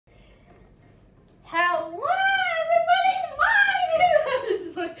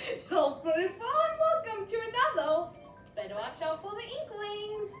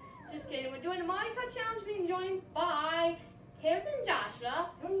kidding. We're doing a Mario Kart challenge being joined by Harrison Joshua,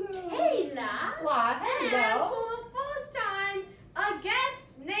 Hello. Kayla, Why, and hello. for the first time, a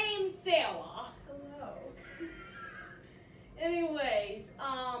guest named Sarah. Hello. Anyways,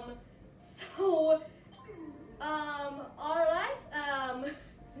 alright,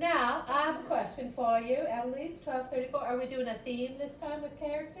 Now, I have a question for you. Annalise, 1234. Are we doing a theme this time with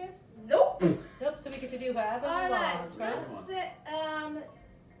characters? nope. Nope, so we get to do whatever we Alright, want, so, right?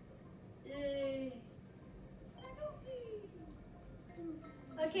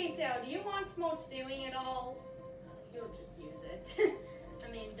 okay, Sarah, do you want small steering at all? You'll just use it.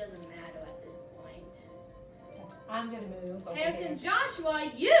 I mean, it doesn't matter at this point. I'm going to move over Harrison here.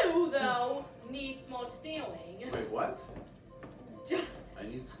 Joshua, you, though, need small steering. Wait, what? Jo- I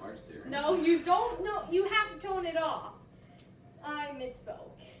need smart steering. No, you don't know. You have to turn it off. I misspoke.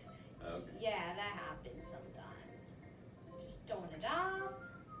 Okay. Yeah, that happens sometimes. Just turn it off.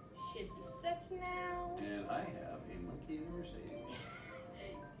 Should be set now. And I have a monkey in the Mercedes.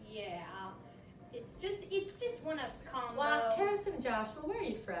 Yeah. It's just one of combo. Well, Harrison Joshua, where are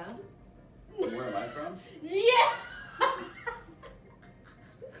you from? Where am I from? Yeah.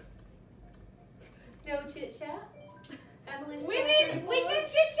 No chit chat? Annalise, we can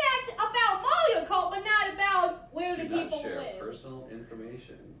chit chat about Mario Kart, but not about where Do the not people share live. personal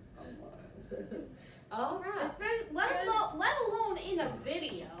information online. All right. Let alone in a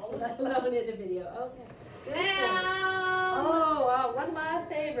video. Let alone in the video. Okay. Good point. Um, Oh, one of my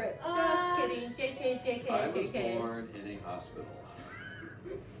favorites. Just kidding. JK, JK, I was JK. born in a hospital.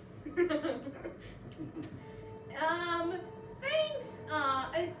 Thanks,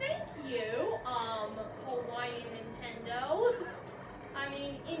 thank you, Hawaiian Nintendo. I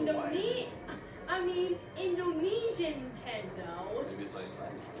mean, Indonesian Nintendo. Maybe it's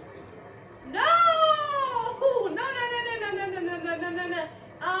Icelandic. No!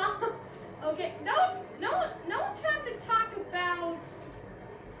 No! Okay, no time to talk about.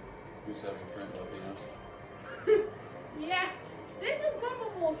 Who's having friend volcanoes? Yeah, this is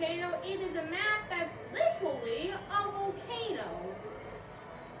Bumble Volcano. It is a map that's literally a volcano.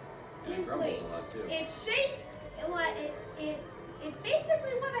 And it Seriously, grumbles a lot too. it shakes like it's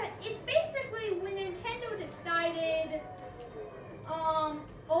basically when Nintendo decided,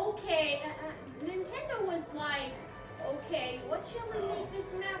 okay, Nintendo was like, okay, what shall we make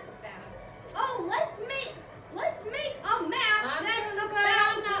this map about? Oh, let's make a map I'm that's sure about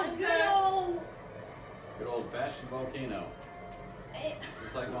I'm a not good first. old. Good old-fashioned volcano.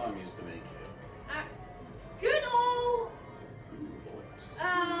 Just like Mom used to make it. Good old, Ooh, bullets.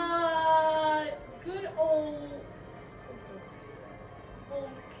 good old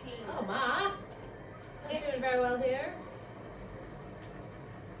volcano. Oh, Ma. I'm doing very well here.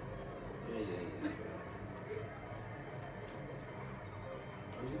 Yeah.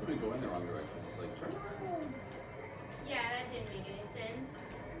 I was going to go in the wrong direction. It's like, turn around. Yeah, that didn't make any sense.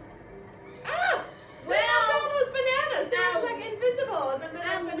 Ah! Well, all those bananas. They're at- like invisible, and then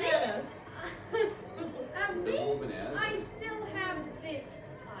they're bananas. At Invisible least bananas? I still have this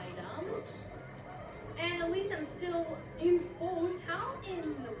item, Whoops. and at least I'm still in first. How in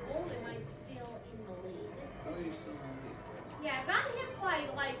the world am I still in the lead? How are you still on me? Yeah, I got hit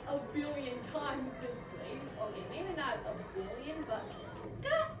like a billion times this race. Okay, maybe not a billion, but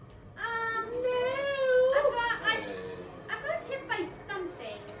got I got hit by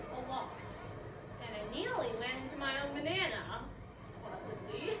something a lot, and I nearly ran into my own banana,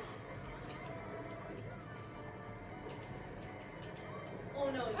 possibly. Oh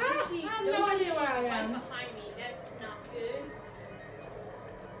no, Yoshi, I have no Yoshi idea where I is right am. behind me. That's not good.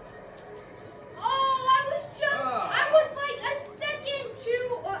 Oh, I was like a second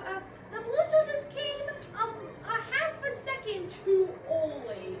too. The blue shell just came a half a second too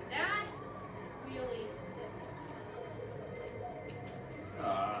early. That really.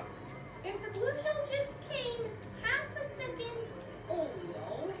 If the blue shell just came half a second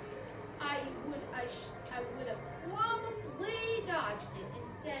earlier, I would have probably dodged it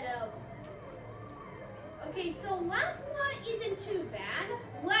instead of. Okay, so lap 1 isn't too bad.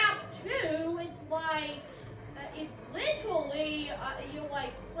 Lap 2, it's like it's literally you're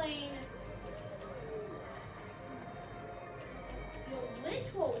like playing. You're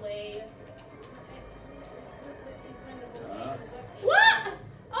literally. What?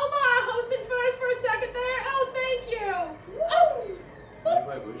 Oh, Ma, I was in first for a second there. Oh, thank you. Oh! Maybe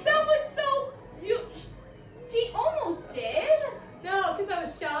by Busha? That was so. She almost did. No, because I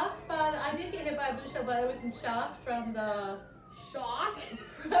was shocked. I did get hit by a blue shell, but I wasn't shocked from the Shock.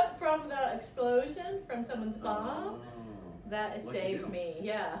 from the explosion from someone's bomb. Oh. That it Lucky saved you. me.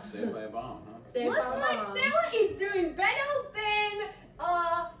 Yeah. Saved by a bomb, huh? Saved Looks by a like bomb. Sarah is doing better than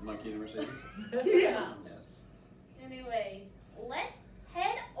Monkey and a Mercedes? Yeah. Yes. Anyways, let's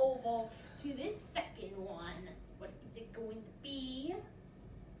head over to this second one. What is it going to be?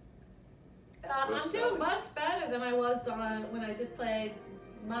 I'm doing much better than I was when I just played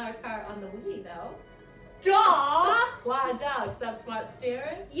Mario Kart on the Wii, though. Duh! Why, duh? 'Cause I'm smart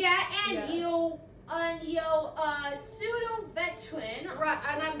steering? Yeah, and Yeah. you pseudo veteran. Right,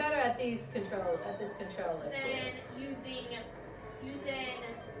 and I'm better at this controller Then too.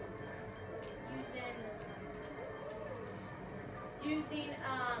 using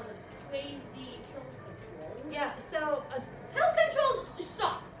crazy tilt controls. Yeah, so Tilt controls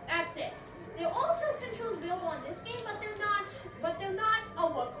suck. That's it. There are tilt controls available in this game, but they're not a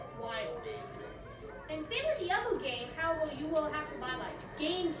requirement. And same with the other game, however, you will have to buy like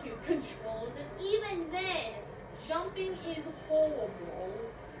GameCube controls, and even then, jumping is horrible.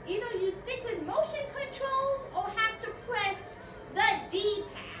 Either you stick with motion controls or have to press the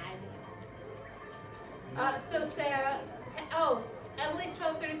D-pad. so Sarah, Emily's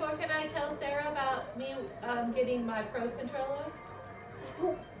 1234. Can I tell Sarah about me getting my Pro controller?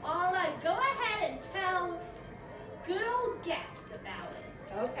 Alright, go ahead and tell good old guest about it.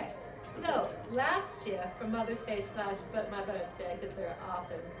 Okay. So last year for Mother's Day / my birthday, because they're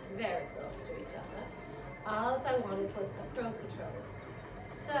often very close to each other, all I wanted was a Pro controller.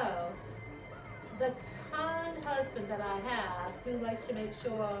 So the kind husband that I have, who likes to make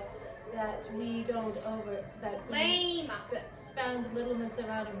sure that we don't Lame. spend little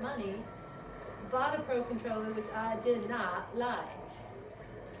amount of money, bought a Pro controller which I did not like.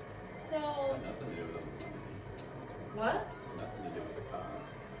 So Nothing to do with it. what? Nothing to do with the car.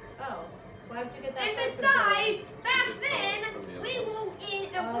 Oh, why'd you get that? And Pro besides, controller? back then we were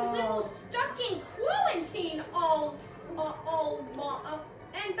stuck in quarantine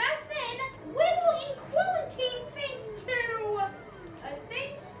and back then we were in quarantine thanks to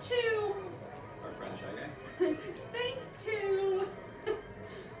Our friend Shy Guy? thanks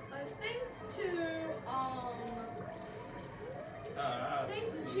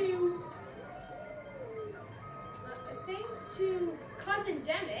to cousin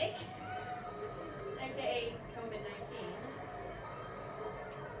Demic, aka COVID-19.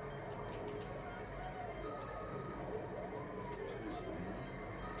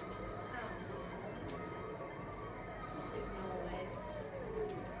 Just ignore it.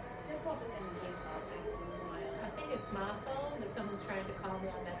 They're probably gonna give up after a while. I think it's my phone that someone's trying to call me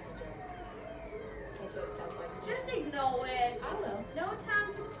on Messenger. That's what it sounds like to me. Just ignore it. I will. No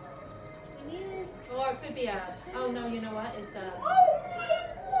time to. We need it. Or it could be oh no, you know what? It's Oh my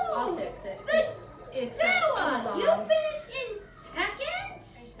I'll word! fix it. This It's Sarah, hold you on. finished in second?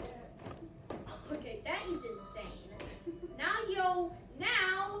 Okay, that is insane. Now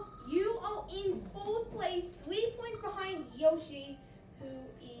you are in fourth place, 3 points behind Yoshi, who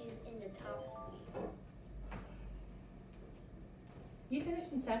is in the top 3. You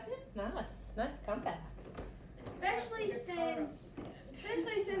finished in second? Nice comeback. Especially since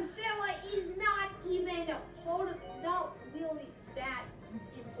Sarah is not really that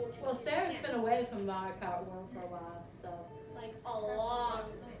important. Well, to the Sarah's channel. been away from Mario Kart 1 for a while, so Like a long.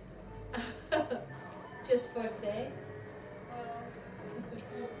 just for today,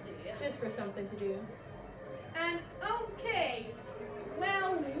 We'll see. just for something to do. And okay,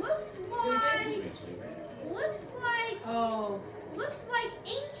 well, Oh, looks like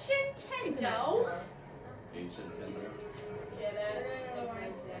ancient she's an Tendo. expert. Ancient Tender. Get it?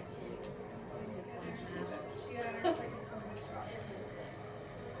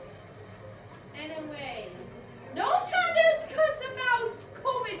 Anyways, no time to discuss about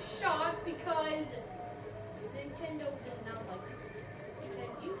COVID shots because Nintendo does not like it. Because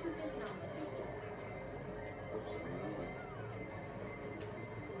YouTube does not like it.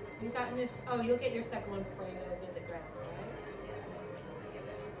 You got new. Oh, you'll get your second one before you go visit Grandma, right?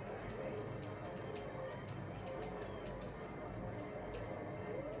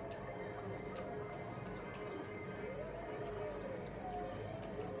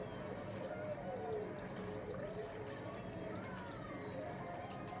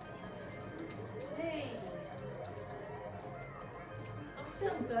 Dang. I'm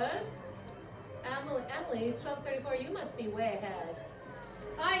still in third. Emily's 1234. You must be way ahead.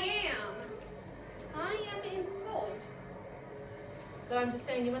 I am in fourth. But I'm just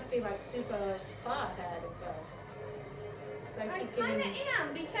saying you must be like super far ahead at first. 'Cause I I keep kinda getting.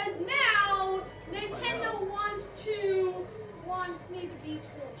 am because now Nintendo wants me to be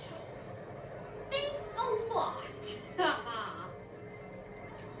Twitch. Thanks a lot.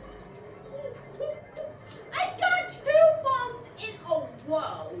 I got 2 bumps in a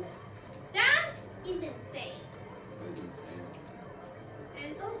row. That is insane. That is insane.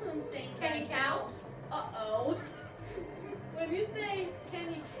 can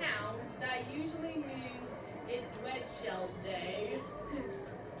you count? That usually means it's wet shell day.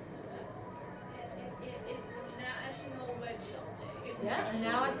 It's National Wet Shell Day. Yeah, and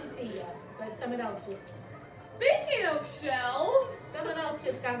now I can see you. But someone else just Speaking of shells,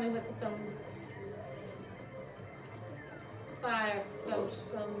 got me with some fire from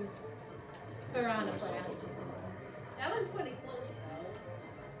some piranha plant. that was pretty close though.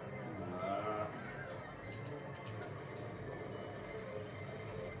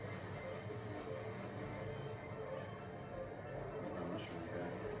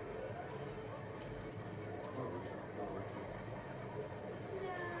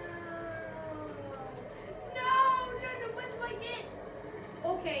 No, what do I get?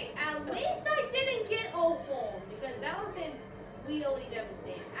 Okay, at least I didn't get a home because that would have been really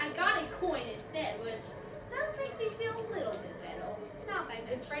devastating. I got a coin instead, which does make me feel a little bit better. Not by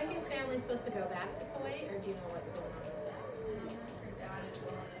much. Is Frankie's family supposed to go back to Kuwait, or do you know what's going on with that?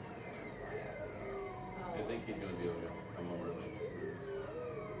 I think he's gonna be able to come over early.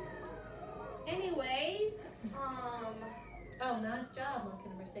 Anyways, Oh, nice job,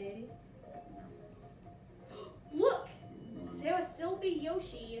 Lincoln Mercedes. look! Sarah still be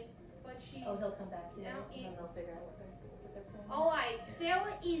Yoshi, but she's... Oh, he'll come back here, Now and then they'll figure out what they're playing. Alright,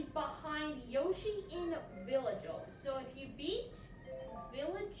 Sarah is behind Yoshi in Villager. So if you beat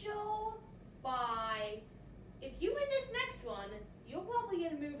Villager by... If you win this next one, you're probably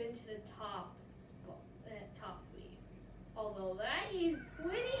going to move into the top three. Although that is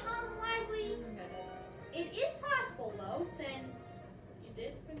pretty unlikely. It is possible though, since you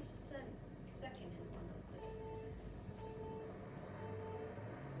did finish second in one of them.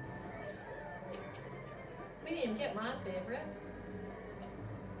 We didn't even get my favorite.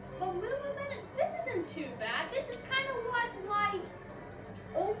 But wait a minute, this isn't too bad. This is kind of what like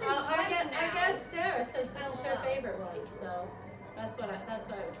opens I now. guess Sarah says this is her LOL. favorite one, so that's what I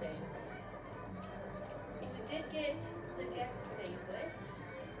was saying. We did get the guest favorite.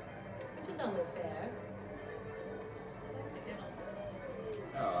 Which is only fair.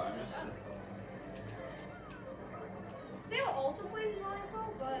 Oh, I missed it. Sarah also plays Mario,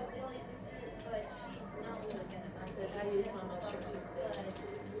 but really but she's not really gonna. I used my mushroom too soon.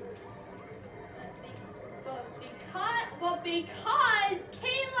 But because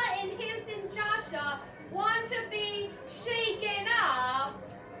Kayla and Harrison Joshua want to be shaken up,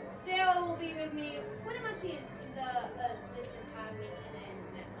 Sarah will be with me pretty much this entire week and then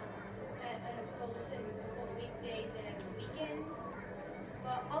go listen for weekdays and weekends.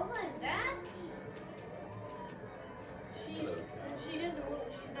 But other than that, she's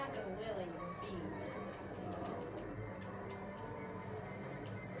not gonna really be.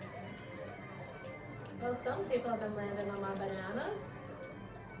 Well, some people have been landing on my bananas.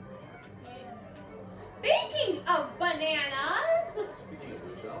 Speaking of bananas, Speaking of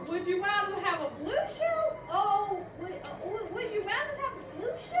blue shells, would you rather have a blue shell? Oh, would you rather have a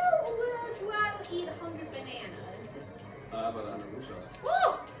blue shell or would you rather eat 100 bananas? but under blue shells.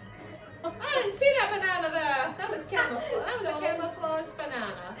 Whoa! I didn't see that banana there. That was camouflage. That was a So- camouflaged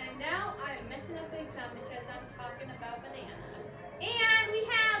banana. And now I'm messing up big time because I'm talking about bananas. And we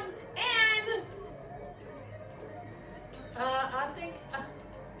have, I think.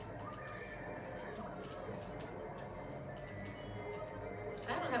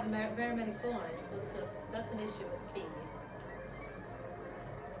 I don't have very many coins. That's an issue with speed.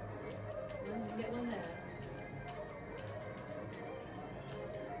 Well, you can get one there.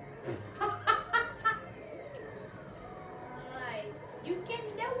 Alright, you can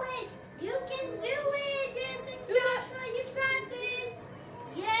do it! You can do it, Jason Joshua, you got this!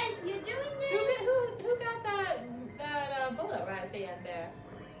 Yes, you're doing this! Who got that bullet right at the end there?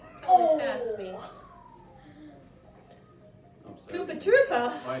 Oh. Fast speed. I'm sorry. Koopa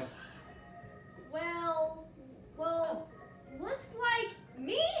Troopa. Twice. Well, looks like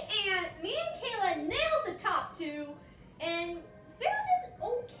me and Kayla nailed the top two, and Sarah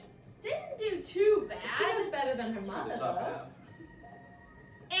didn't do too bad. She was better than her mother, The top though. half.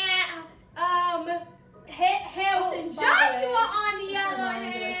 And Harrison Oh, by the Joshua, way, on the just a other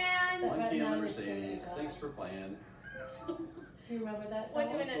reminder. hand, That's One right key on now the we're saying Mercedes. that. Thanks for playing. You remember that? We're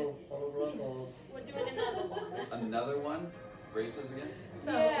Tom? doing Yes. we're doing another one. Another one? Races again?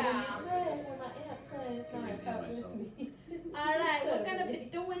 So Yeah. when you play, when my aunt plays Can Mario redeem Kart with myself. me. All right, we're gonna Certainly. be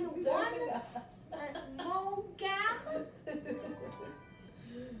doing one Certainly. more gap,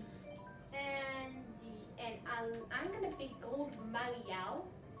 and I'm gonna be Gold Mario.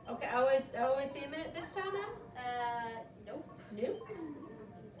 Okay, are we be a minute this time now? Nope. Nope.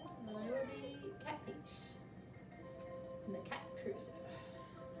 I will be Cat Peach. In the Cat Cruiser.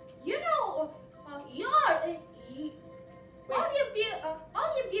 You know,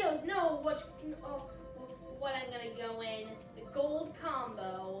 all your viewers know what I'm gonna go in. The gold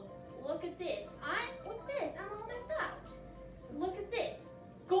combo. Look at this. I'm all decked out. Look at this.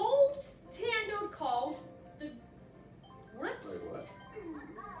 Gold standard called the Rips. Wait, what?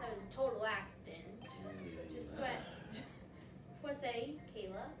 That was a total accident. Just press A,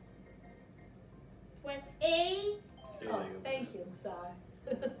 Kayla. Press A. Oh, thank you. Sorry.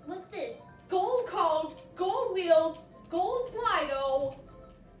 Look at this. Gold called, gold wheels, gold Glido.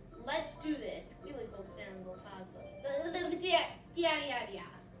 Let's do this. We like gold standard, gold Tesla. Yada yada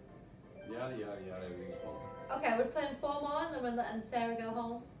yada. Yada, yada, yada, rings home. Okay, we're playing 4 more and then we're letting Sarah go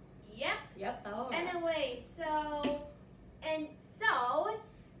home. Yep. Yep. All right. Anyway, so I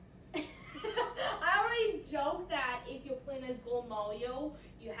always joke that if you're playing as Gold Mario,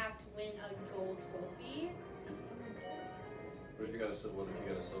 you have to win a gold trophy. What if you got a silver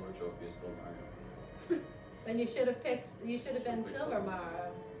trophy as Gold Mario? Then you should have been Pick Silver Silver.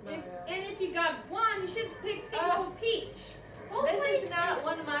 Mario. And if you got bronze, you should pick Pink Gold Peach. Both This places- is not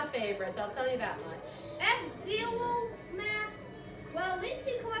one of my favorites, I'll tell you that much. F-Zero maps, well, at least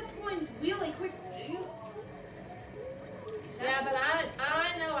you collect coins really quickly. Yeah, but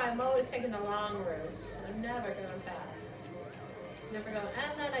I know I'm always taking the long route. I'm never going fast. Never going,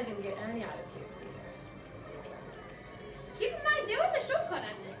 and then I didn't get any out of cubes either. Keep in mind, there was a shortcut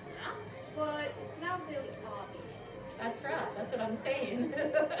on this map, but it's now really obvious. That's right, that's what I'm saying.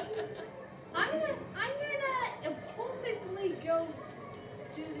 I'm gonna purposely go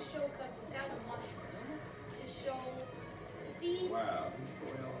do the shortcut without a mushroom to show. See, Wow.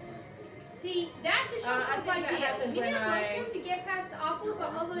 that's a I shortcut think right that there. happened You need a when I- mushroom to get past the awful,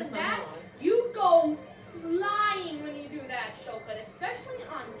 but other than Come that, on. you go flying when you do that shortcut, especially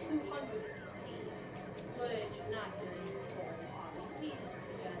on 200cc, which I'm not doing for obviously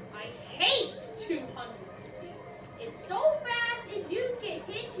because I hate 200cc. It's so fast. If you get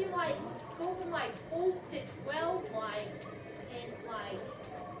hit, you like go from like 4 to 12 like in like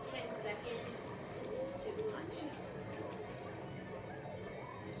 10 seconds. It's just too much.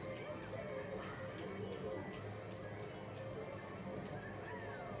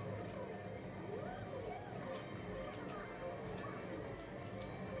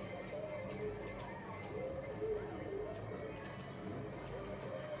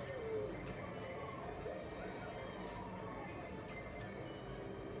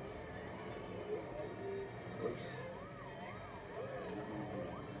 Whoops.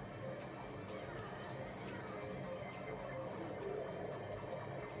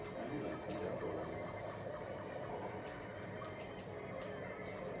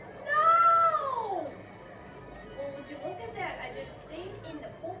 No! Well, would you look at that? I just stayed in the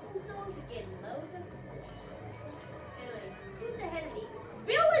purple zone to get loads of points. Anyways, who's ahead of me?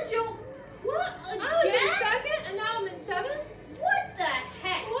 Villager! What? I was in Again? second and now I'm in 7? What the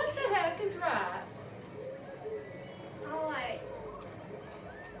heck? What the heck is right? Oh, what?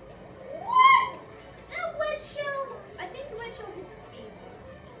 The wet shell. I think the wet shell hit the speed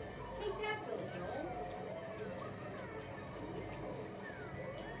boost. Take that, Villager.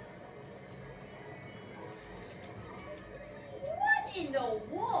 What in the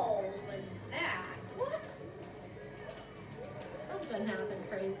world was that? What? Something happened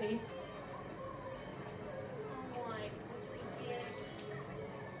crazy. Oh my, what did we get?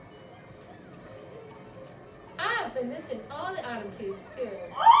 I've been missing all the item cubes too.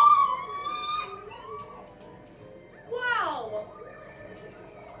 Wow!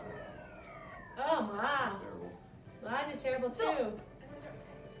 Oh my. Terrible. Well, I did terrible too. So-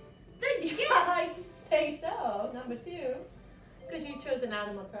 The Yeah, gift! I say so. Number 2. Because you chose an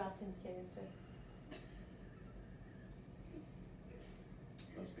Animal Crossing character.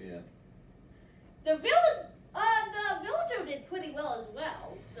 Must be it. The villager did pretty well as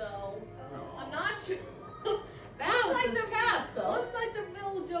well, so I'm not sure. Bowser's Castle. Looks like the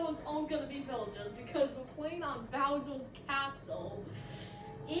villagers aren't gonna be villagers because we're playing on Bowser's Castle.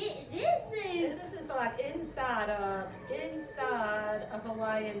 This is like inside a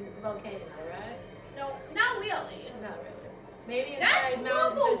Hawaiian volcano, right? No, not really. Not really. Maybe That's inside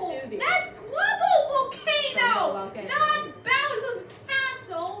Mount Global. Vesuvius. That's Global Global Volcano, Volcano. not Bowser's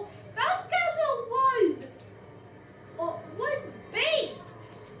Castle. Bowser's Castle was based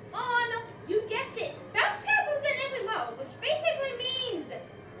on, you guessed it, Bowser's Castle is an MMO, which basically means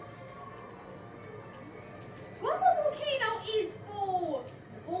Global Volcano is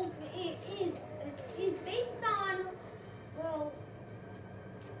is based on, well,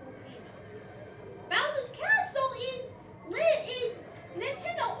 volcanoes. Bowser's Castle is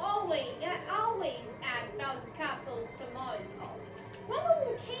Nintendo always adds Bowser's Castles to Mario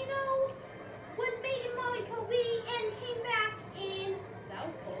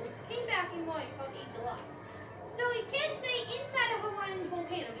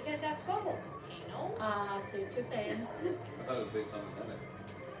you're saying. I thought it was based on the Limit.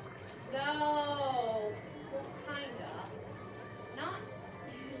 No. Well, kinda. Not.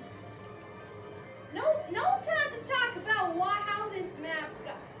 No time to talk about how this map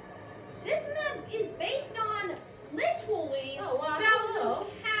got. This map is based on literally Oh, wow. Bowser's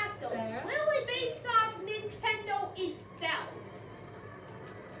Castle. Fair. It's literally based off Nintendo itself.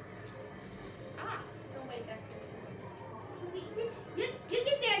 No wait, that's it. You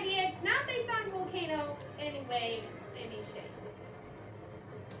get the idea. It's not based on Volcano anyway, any shape.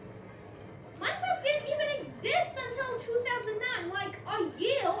 Minecraft didn't even exist until 2009, like a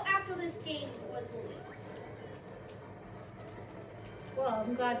year after this game was released. Well,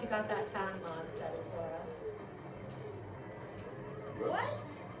 I'm glad you got that time mod settled for us. Whoops. What?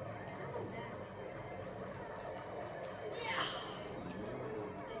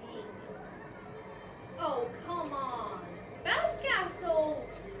 Oh, come on. Bounce Castle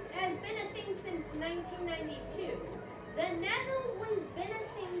has been a thing since 1992. The Nether has been a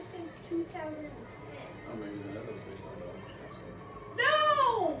thing since 2010. Oh, maybe the Nether was based on that.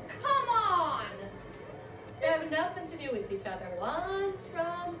 No! Come on! They have nothing to do with each other. One's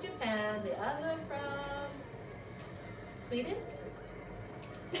from Japan, the other from Sweden.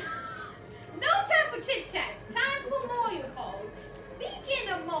 No time for chit chats. Time for Mario Kart. Speaking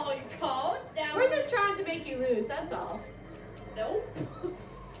of Mario Kart, We're just trying to make you lose, that's all. Nope.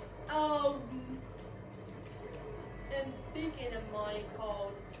 And speaking of Mario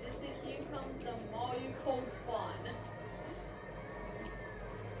Kart, here comes the Mario Kart fun.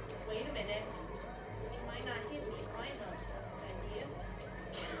 Wait a minute. You might not hit me, right?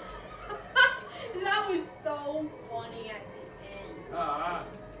 That was so funny at the end. Ah!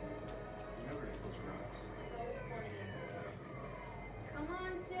 You never hit those rocks. So funny. Come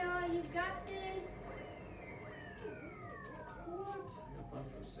on, Sarah, you got this. What? I went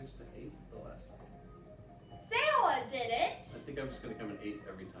from 6 to 8 the last time. Sarah did it. I think I'm just going to come in 8th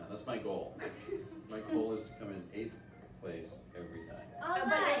every time. That's my goal. My goal is to come in 8th place every time. All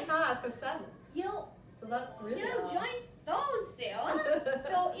But right. you're tied for 7. You So that's really joined third, Sarah.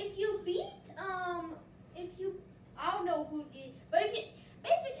 So if you beat I don't know who did, but if you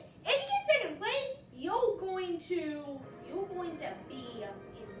get second place, you're going to be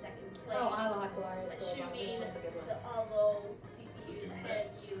in second place. Oh, I like Glorious Gold. Shooting This one's a good one. the other CPU ahead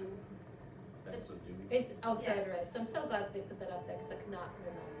you. That's a doom. It's third Yes. race. I'm so glad they put that up there because I cannot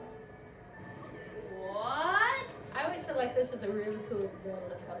remember. What? I always feel like this is a really cool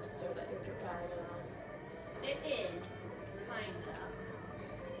roller coaster that you're driving on. It is kinda.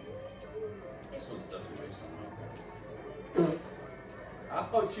 This one's definitely based on Minecraft.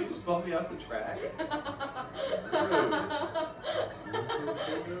 Ouch, you just bumped me off the track?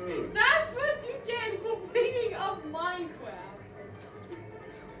 Dude. That's what you get for picking up Minecraft.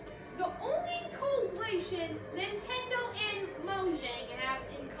 The only correlation Nintendo and Mojang have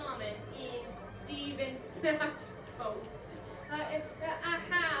in common is Steve and Smash Bros.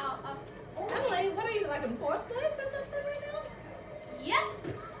 Emily, what are you, like in 4th place or something right now?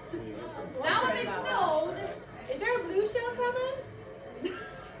 Yep. I Now was I'm in wondering about third. Is there a blue shell coming?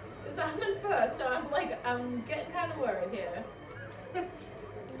 Because I'm in 1st, so I'm getting kind of worried here.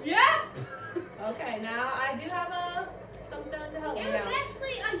 Yep. Okay, now I do have something to help It me was out.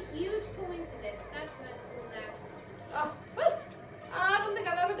 actually a huge coincidence. That's what it was actually. Oh, whew. I don't think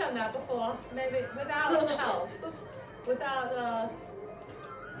I've ever done that before. Maybe without help. Without,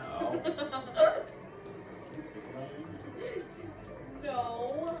 No.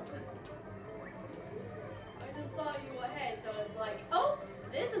 No. I just saw you ahead, so I was like, oh,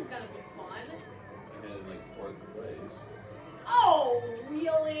 this is gonna be fun. I had like 4th place. Oh,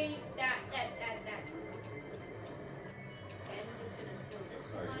 really? That's. Okay, I'm just gonna throw this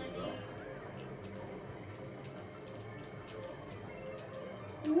Sorry, one you on know.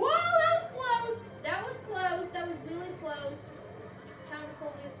 you. Whoa, that was close. That was close. That was really close. Time to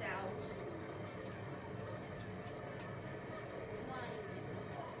pull this out.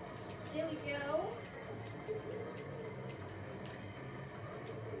 There we go.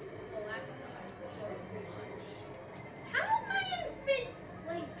 Well, that sucks so much. How am I in 5th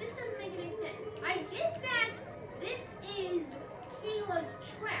place? This doesn't make any sense. I get that this is Kayla's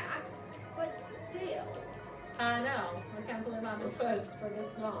track, but still. I know. I can't believe I'm in 1st for this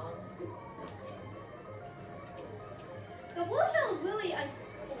long. The blue shell is really a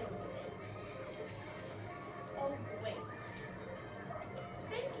coincidence. Oh, wait.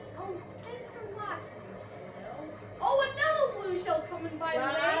 Thanks a lot, Nintendo. Oh, another blue shell coming by the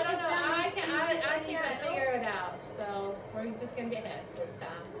Well, way. I don't if know. that I makes you can't feel any figure better. it out. So we're just gonna get hit this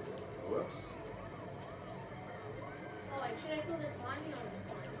time. Whoops. Oh, wait, should I fill this behind me or in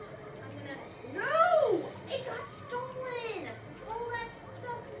front? I'm No! It got stolen! Oh, that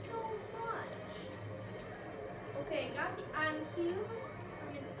sucks so much. Okay, got the item cube.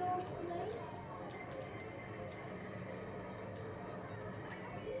 I'm in third place.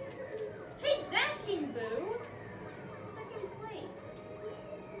 Take that, King Boo! Second place.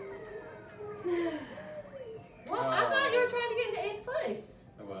 Well, I thought you were trying to get into 8th place.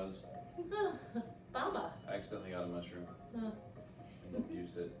 I was. Baba. I accidentally got a mushroom. Oh. And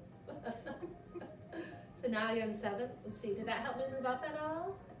used it. So now you're in 7th. Let's see, did that help me move up at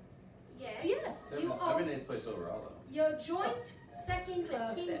all? Yes. Yes. You I'm are. in 8th place overall though. You're joint second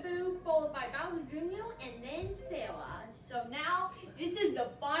with King Perfect. Boo, followed by Bowser Jr. and then Sarah. So now this is the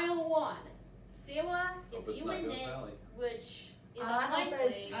final one. Sarah, Hope if it's you not win Ghost this, Valley. which is I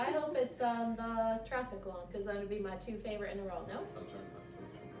unlikely. hope it's the traffic one, because that would be my 2 favorite in a row. No? I'll turn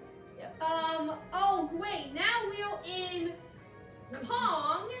my Oh wait, now we're in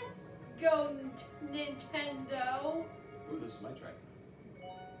Kong. Go Nintendo. Ooh, this is my track.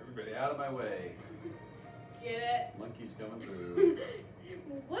 Everybody out of my way. Get it? Monkey's coming through.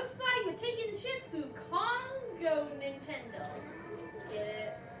 Looks like we're taking shit through Kong. Go Nintendo. Get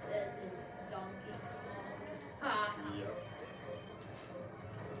it? As in Donkey Kong. Ha. Yep.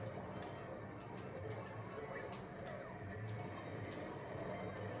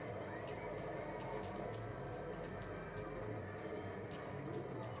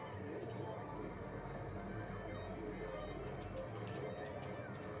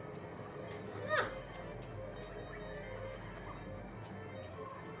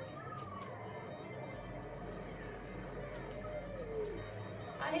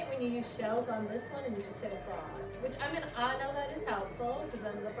 I hate when you use shells on this one and you just hit a frog. Which, I mean, I know that is helpful, because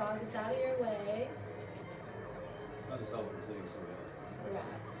then the frog gets out of your way. Not as helpful as hitting somebody else.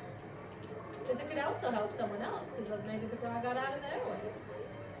 Right. Because it could also help someone else, because maybe the frog got out of their way.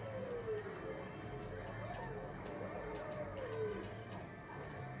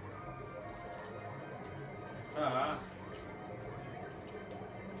 Ah.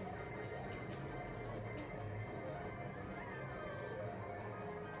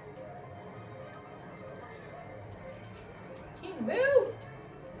 King Boo!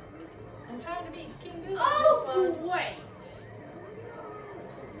 I'm trying to beat King Boo on Oh this one. wait.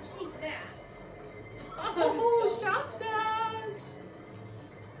 Take that. Oh, shock dodge!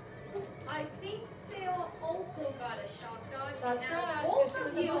 I think Sarah also got a shock dodge. That's and now right, both 'cause she of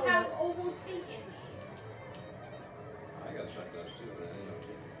was a you have bullet. overtaken me. I got a shot dodge too, but I didn't know.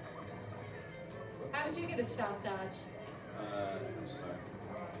 How did you get a shock dodge? I'm sorry.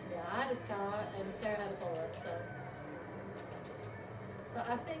 Yeah, I had a star and Sarah had a bullet, so. But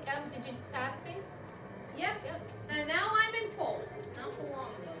I think, did you just pass me? Yep. Yep. And now I'm in false. Not for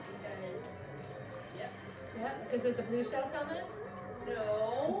long though, because Yeah, because there's a blue shell coming?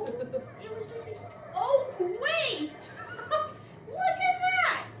 no, it was just. Oh wait! Look at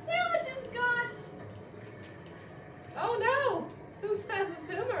that! Sarah just got. Oh no! Who's that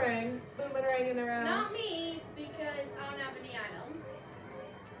boomeranging around? Not me, because I don't have any items.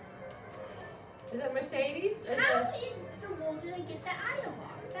 Is that Mercedes? How in the world did I get the item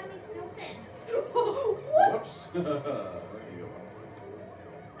box? That makes no sense. Whoops. There you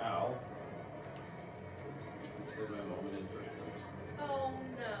go. Ow. Instead of my moment in first place. Oh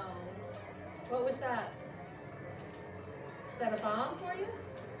no. What was that? Is that a bomb for you?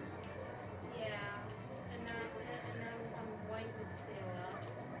 Yeah. And now I'm white with Sarah.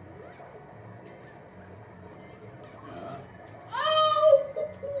 Yeah. Oh!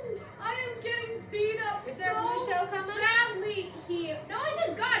 I am getting beat up Is so there a blue shell coming? badly here. No, I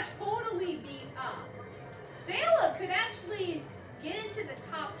just got totally beat up. Sarah could actually get into the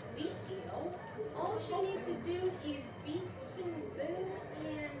top 3 here. All she needs to do is beat King Boo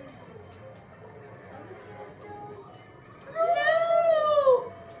and other characters.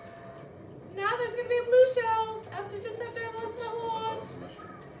 No! Now there's gonna be a blue shell just after I lost my That horn. was a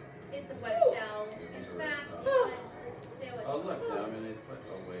mushroom. It's a wet Woo. shell. It was In a red fact, shell. it's Sarah. Oh look, now I'm in 8th place.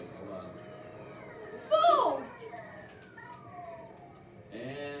 Oh wait, hold on. Boom!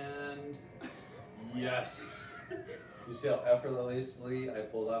 And yes. You see how effortlessly I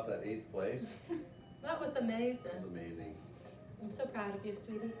pulled off that 8th place? That was That was amazing. amazing. I'm so proud of you,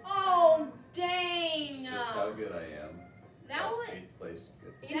 sweetie. Oh, dang. It's just how good I am. That was 8th place.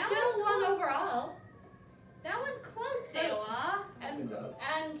 Good. You That still was won cool. overall. That was close, Sarah. And, It does.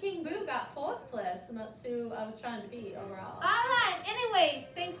 and King Boo got 4th place, and that's who I was trying to beat overall. Alright, anyways,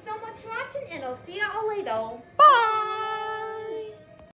 thanks so much for watching, and I'll see y'all later.